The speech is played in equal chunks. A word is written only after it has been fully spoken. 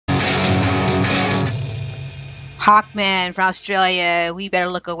Hawkman from Australia, We Better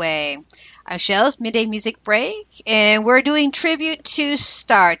Look Away. I'm Shell's Midday Music Break, and we're doing tribute to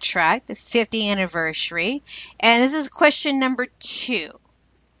Star Trek, the 50th anniversary. And this is question number 2.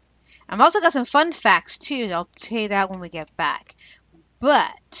 I've also got some fun facts too. I'll tell you that when we get back.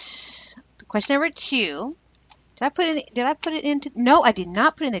 But question number 2. Did I put it into? No, I did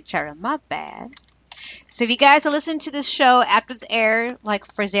not put it in the chat room. My bad. So if you guys are listening to this show after it's aired, like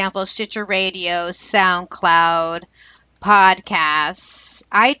for example, Stitcher Radio, SoundCloud, podcasts,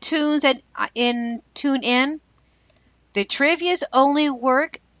 iTunes, and TuneIn, the trivias only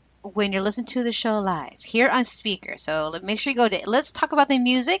work when you're listening to the show live here on speaker. So make sure you go to Let's Talk About the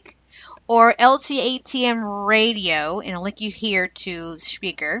Music or LTATM Radio, and I'll link you here to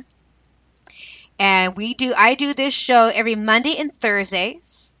speaker. And I do this show every Monday and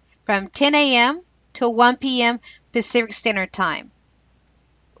Thursdays from 10 a.m. to 1 p.m. Pacific Standard Time,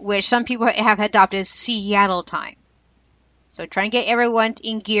 which some people have adopted as Seattle time. So trying to get everyone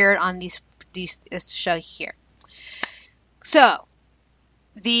in gear on this show here. So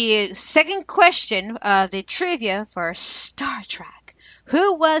the second question of the trivia for Star Trek: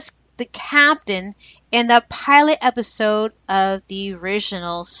 who was the captain in the pilot episode of the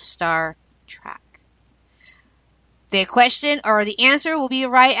original Star Trek? The question or the answer will be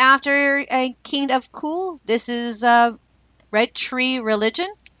right after King of Cool. This is Red Tree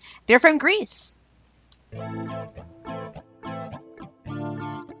Religion. They're from Greece.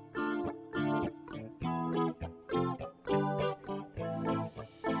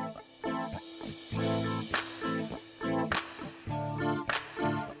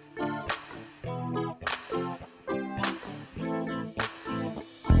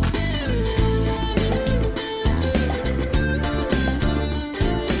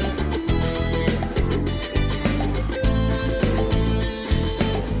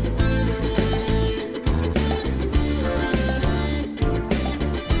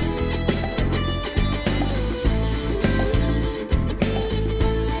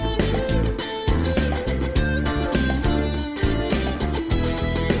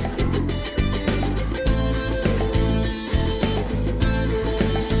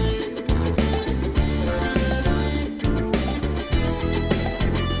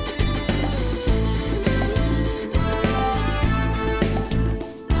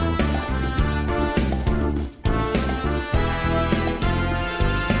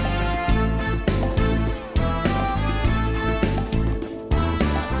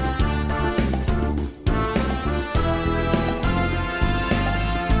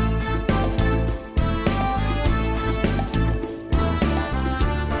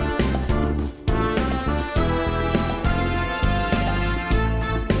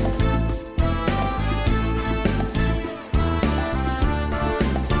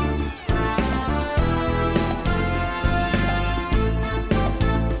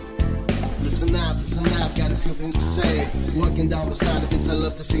 Down the side of it, I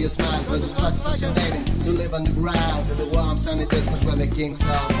love to see you smile, cause it's fast fascinating. You live on the ground, in the warm sunny days, cause we're the kings of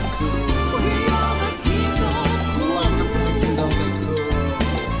cool. We are the kings of cool. Welcome to the kingdom of cool.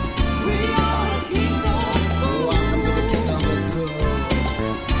 We are the kings of cool. Welcome to the kingdom of cool.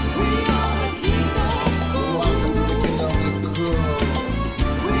 We are the kings of cool. Welcome to the kingdom of cool.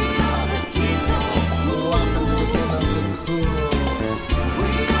 We are the kings of cool. Welcome to the kingdom of cool.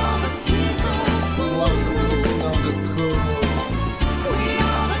 We are the kings of cool. Welcome to the kingdom of cool.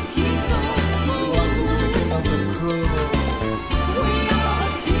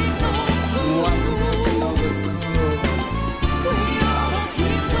 Welcome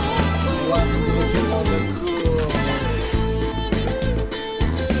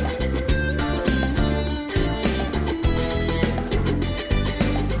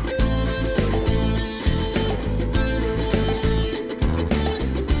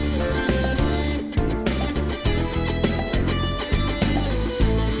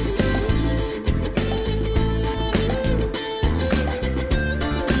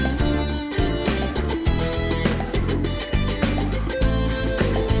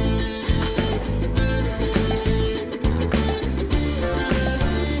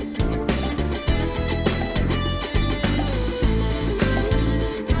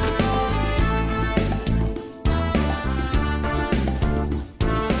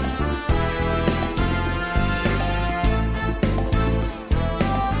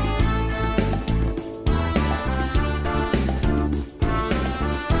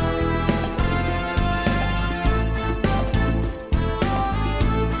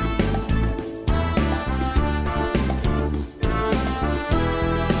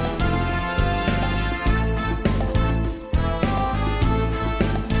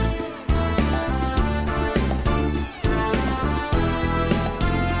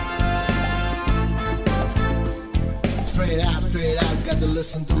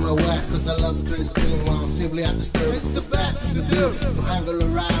listen to my words, cause I love this crazy feeling while I'm simply at the stir. It's the best thing to do, to hang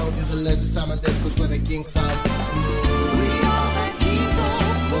around in the lazy summer discos where the kings are. We are the kings of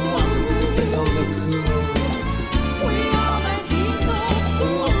cool. Welcome to the king of the cool. We are the kings of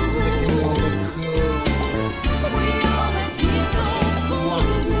cool. Welcome to the king of the cool. We are the kings of cool.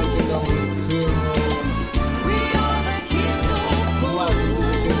 Welcome to the king of the cool. We are the kings of cool. Welcome to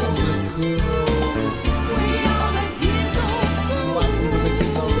the king of the cool.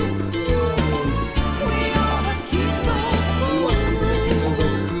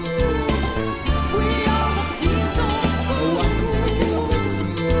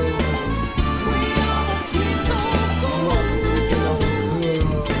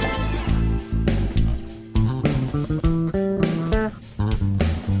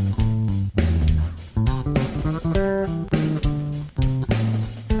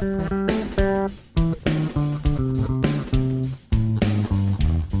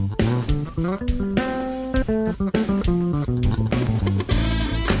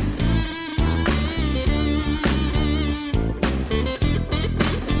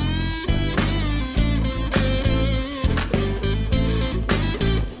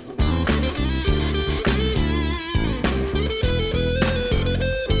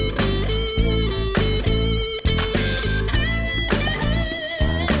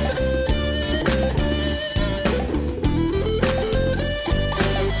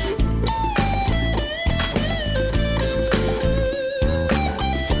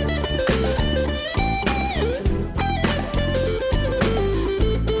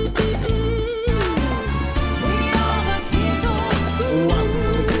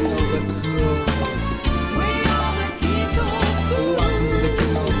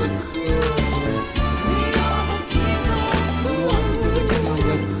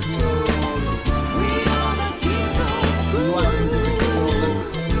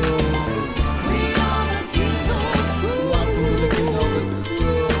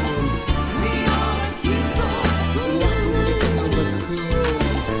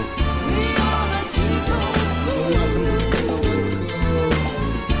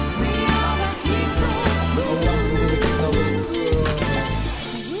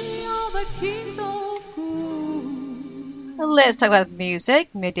 Let's talk about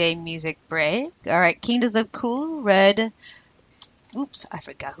music. Midday music break. All right, Kingdoms of Cool. Red. Oops, I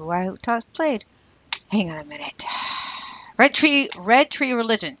forgot who I played. Hang on a minute. Red Tree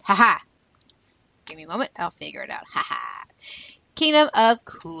Religion. Haha. Give me a moment. I'll figure it out. Haha. Kingdom of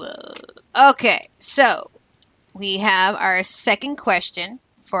Cool. Okay, so we have our second question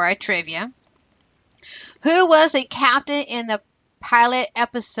for our trivia. Who was the captain in the pilot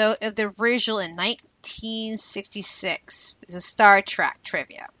episode of the original in 1966? It's a Star Trek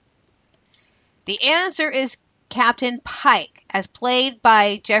trivia. The answer is Captain Pike, as played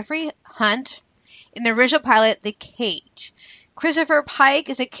by Jeffrey Hunt in the original pilot, The Cage. Christopher Pike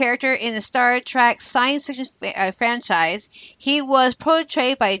is a character in the Star Trek science fiction franchise. He was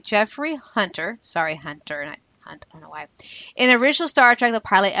portrayed by Jeffrey Hunter. Sorry, Hunter, not Hunt. I don't know why. In the original Star Trek, the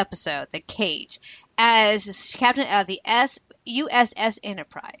pilot episode, The Cage, as captain of the USS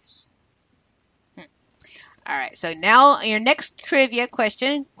Enterprise. All right, so now your next trivia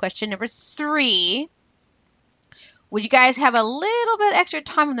question, question number 3. Would you guys have a little bit extra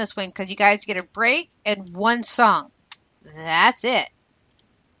time on this one because you guys get a break and one song. That's it.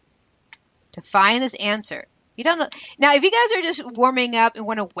 To find this answer. You don't know. Now, if you guys are just warming up and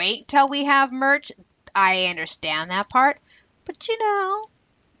want to wait till we have merch, I understand that part. But you know,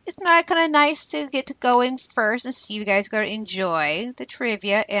 it's not kind of nice to get to going first and see you guys going to enjoy the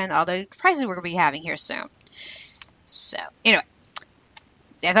trivia and all the prizes we're going to be having here soon. So, anyway,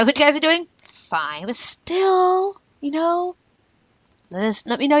 that's what you guys are doing. Fine, but still, you know,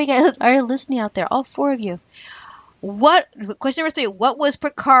 let me know you guys are listening out there, all 4 of you. Question number 3, what was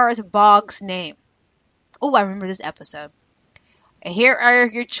Picard's Bog's name? Oh, I remember this episode. Here are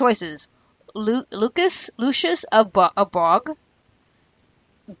your choices. Lucius of Bog.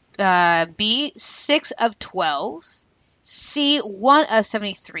 B, 6 of 12. C, 1 of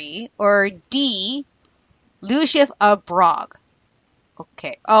 73. Or D, Lucius of Brog.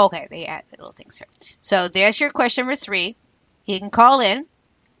 Okay. Oh, okay. They added little things here. So there's your question number 3. You can call in.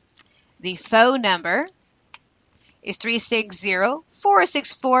 The phone number is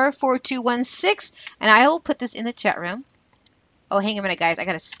 360-464-4216, and I will put this in the chat room. Oh, hang a minute, guys. I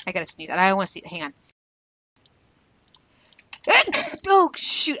gotta sneeze. I don't want to see. Hang on. Oh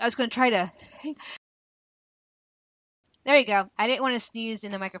shoot! I was gonna try to. There you go. I didn't want to sneeze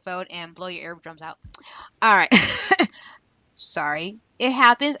in the microphone and blow your eardrums out. All right. Sorry. It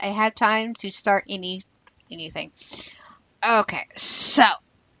happens. I had time to start anything. Okay, so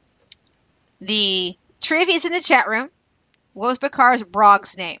the trivia is in the chat room. What was Bakar's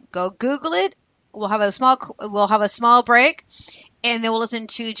Brog's name? Go Google it. We'll have a small break, and then we'll listen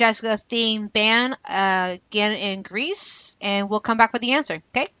to Jessica's theme band again in Greece, and we'll come back with the answer.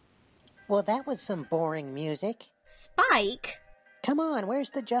 Okay? Well, that was some boring music. Spike? Come on,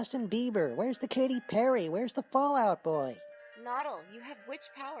 where's the Justin Bieber? Where's the Katy Perry? Where's the Fall Out Boy? Noddle, you have witch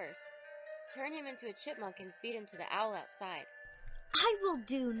powers. Turn him into a chipmunk and feed him to the owl outside. I will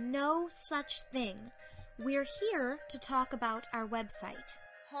do no such thing. We're here to talk about our website.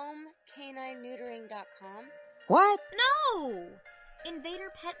 HomeCanineNeutering.com? What? No!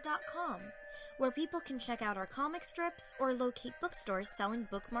 InvaderPet.com, where people can check out our comic strips or locate bookstores selling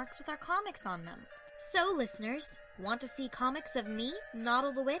bookmarks with our comics on them. So, listeners, want to see comics of me,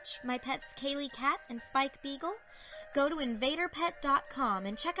 Noddle the Witch, my pets Kaylee Cat and Spike Beagle? Go to InvaderPet.com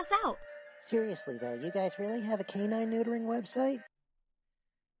and check us out. Seriously, though, you guys really have a canine neutering website?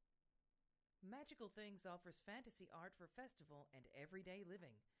 Magical Things offers fantasy art for festival and everyday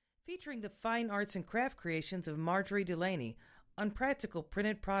living, featuring the fine arts and craft creations of Marjorie Delaney on practical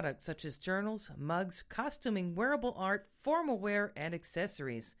printed products such as journals, mugs, costuming, wearable art, formal wear, and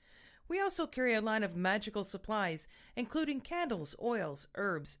accessories. We also carry a line of magical supplies, including candles, oils,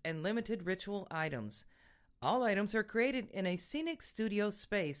 herbs, and limited ritual items. All items are created in a scenic studio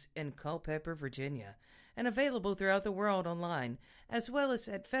space in Culpeper, Virginia, and available throughout the world online, as well as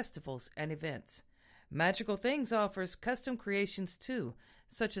at festivals and events. Magical Things offers custom creations too,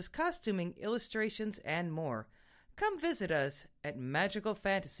 such as costuming, illustrations, and more. Come visit us at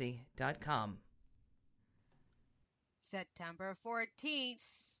magicalfantasy.com. September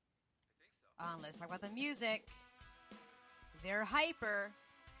 14th. Let's talk about the music. They're hyper.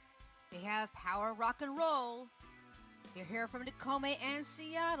 They have power rock and roll. They're here from Tacoma and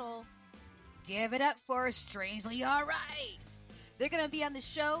Seattle. Give it up for Strangely Alright. They're going to be on the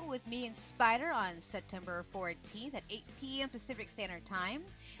show with me and Spider on September 14th at 8 p.m. Pacific Standard Time.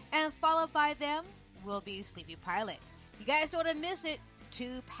 And followed by them will be Sleepy Pilot. You guys don't want to miss it.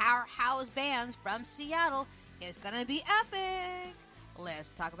 Two powerhouse bands from Seattle. It's going to be epic. Let's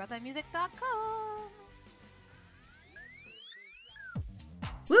talk about that music.com.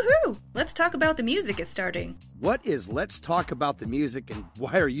 Woohoo! Let's Talk About the Music is starting. What is Let's Talk About the Music, and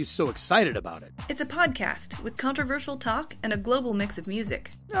why are you so excited about it? It's a podcast with controversial talk and a global mix of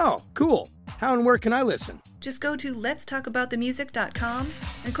music. Oh, cool. How and where can I listen? Just go to letstalkaboutthemusic.com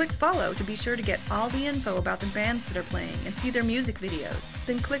and click follow to be sure to get all the info about the bands that are playing and see their music videos.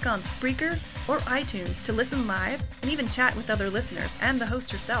 Then click on Spreaker or iTunes to listen live and even chat with other listeners and the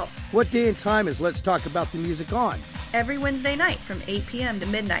host herself. What day and time is Let's Talk About the Music on? Every Wednesday night from 8 p.m. to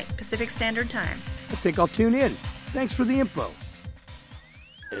midnight Pacific Standard Time. I think I'll tune in. Thanks for the info.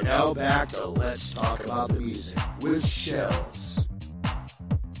 And now back to Let's Talk About the Music with Shells.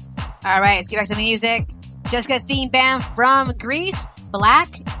 All right, let's get back to the music. Jessica's theme band from Greece, Black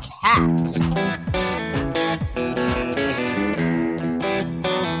Cat.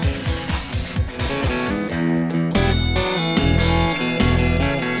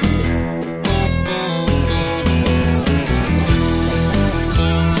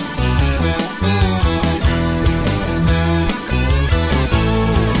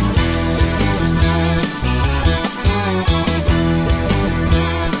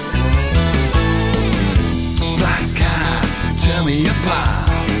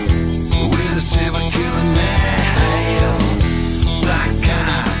 With a silver killing nails. Black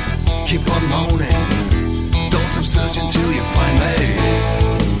cat, keep on moaning. Don't stop searching till you find me.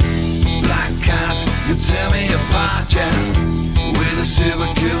 Black cat, you tear me apart, yeah. With a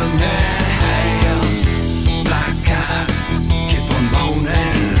silver killing nails. Black cat, keep on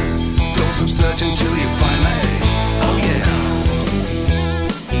moaning. Don't stop searching till you find me. Oh yeah.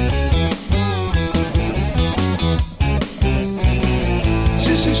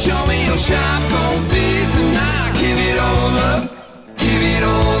 Show me your sharp gold